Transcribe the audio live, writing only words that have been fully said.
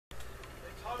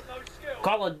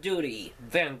Call of Duty,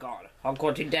 Vanguard,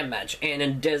 Hardcore Team Deathmatch, and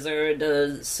in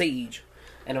Desert Siege.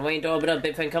 And I'm waiting to open up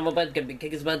Big Fan Combo Butt, gonna be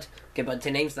kick his butt, get about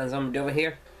 10 names, that's what I'm doing over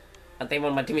here. I think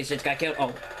one of my teammates just got killed.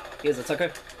 Oh, here's a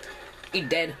sucker. He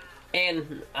dead.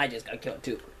 And I just got killed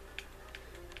too.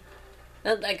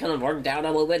 That kind of worked out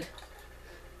a little bit.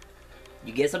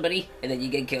 You get somebody, and then you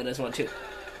get killed as well too.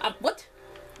 What?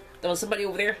 There was somebody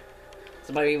over there?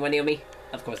 Somebody went near me?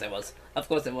 Of course there was. Of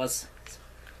course there was.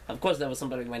 Of course there was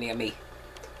somebody right near me.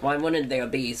 Why wouldn't there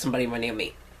be somebody right near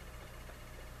me?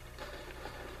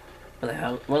 Where the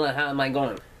hell am I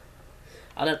going?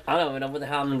 I don't even know where the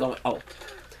hell I'm going. Oh.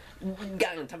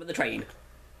 Got on top of the train.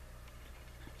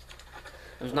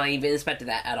 I was not even expecting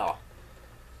that at all.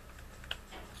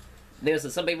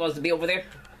 There's somebody wants to be over there.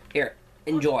 Here,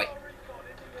 enjoy.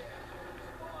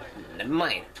 Never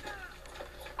mind.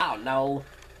 Oh no.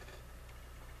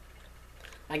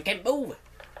 I can't move.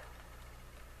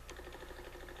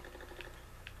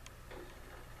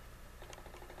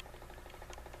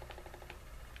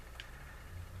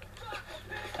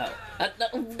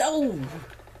 Oh, no!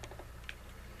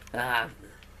 Ah.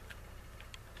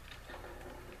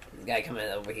 This guy coming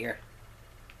over here.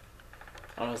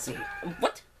 I don't see.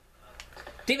 What?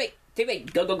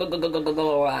 Teammate!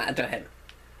 Go, after him.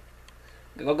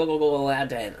 Go,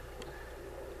 after him.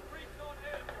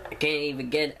 I can't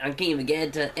even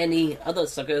get to any other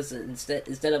suckers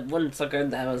instead of one sucker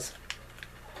that was.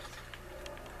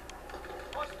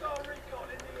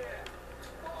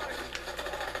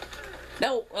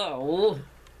 No! Oh!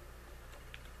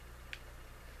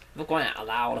 Look going out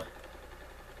loud.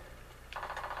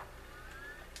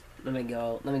 Let me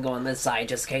go on this side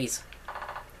just in case.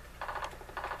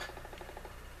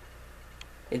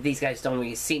 If these guys don't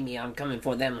really see me, I'm coming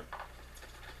for them.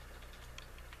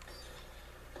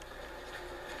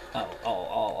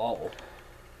 Oh.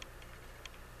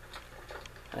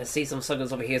 I see some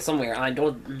suckers over here somewhere.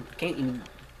 Can't even.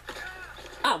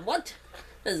 What?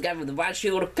 This guy with the white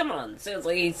shield. Come on,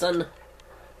 seriously, son.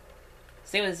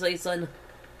 Seriously, son.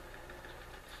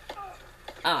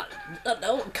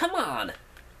 No, come on.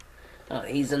 Oh,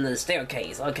 he's in the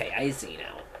staircase. Okay, I see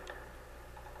now.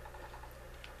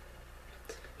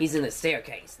 He's in the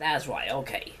staircase. That's right.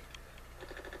 Okay.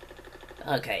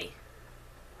 Okay.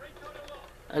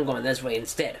 I'm going this way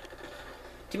instead.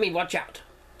 Jimmy, watch out.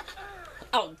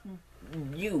 Oh,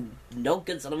 you no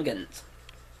good son of a guns.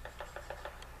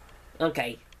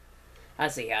 Okay. I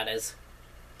see how it is.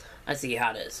 I see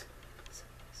how it is.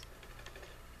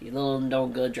 You little no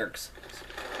good jerks.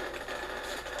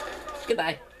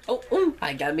 Goodbye. Oh,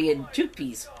 I got me a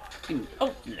two-piece.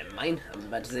 Oh, never mind. I was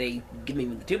about to say, give me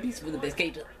the two-piece for the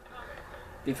biscuit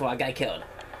before I got killed.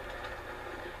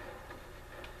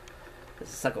 There's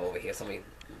a sucker over here. Somebody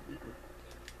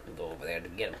go over there to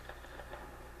get him.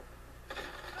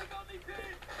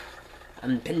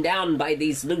 I'm pinned down by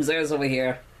these losers over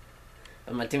here.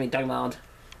 What my teammate talking about?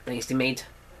 Thanks, teammate.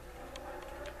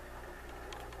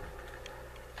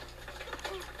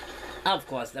 Of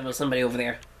course, there was somebody over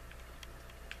there.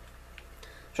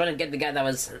 Trying to get the guy that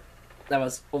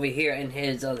was over here in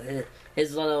his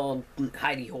little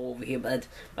hidey hole over here, but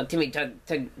my teammate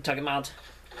took him out.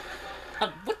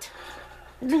 What?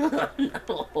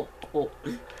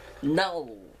 No.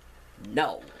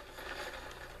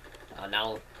 Oh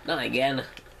no, not again.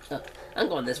 I'm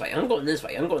going this way. I'm going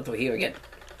through here again.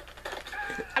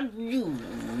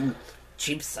 You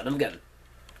cheap son of a gun.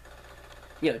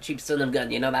 Yo, cheap son of a gun.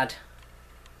 You know that.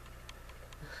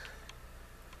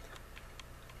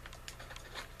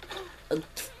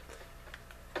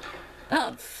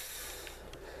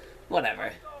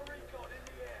 Whatever.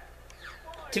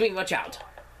 Teammate, watch out.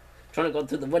 Trying to go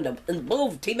through the window.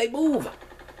 Move, teammate, move.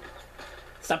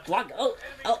 Stop blocking. Oh,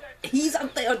 he's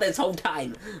up there this whole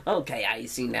time. Okay, I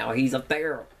see now. He's up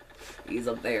there. He's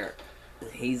up there.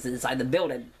 He's inside the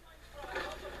building.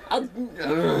 How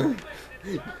am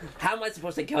I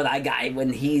supposed to kill that guy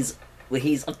when he's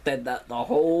up there the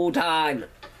whole time?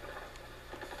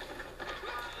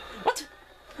 What?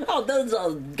 Oh, there's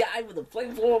a guy with a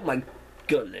flamethrower. Oh my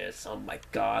goodness. Oh my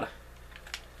god.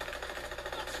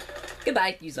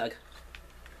 Goodbye, you suck.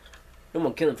 No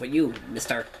more killing for you,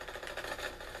 mister.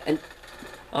 And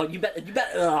oh, you bet.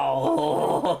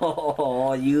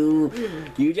 Oh, you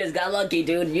just got lucky,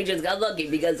 dude. You just got lucky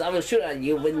because I was shooting at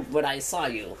you when I saw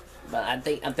you. But I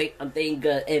think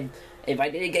if I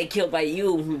didn't get killed by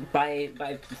you by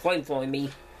flamethrowing me,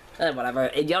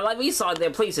 whatever. If you let me saw there,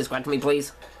 please subscribe to me,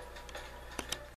 please.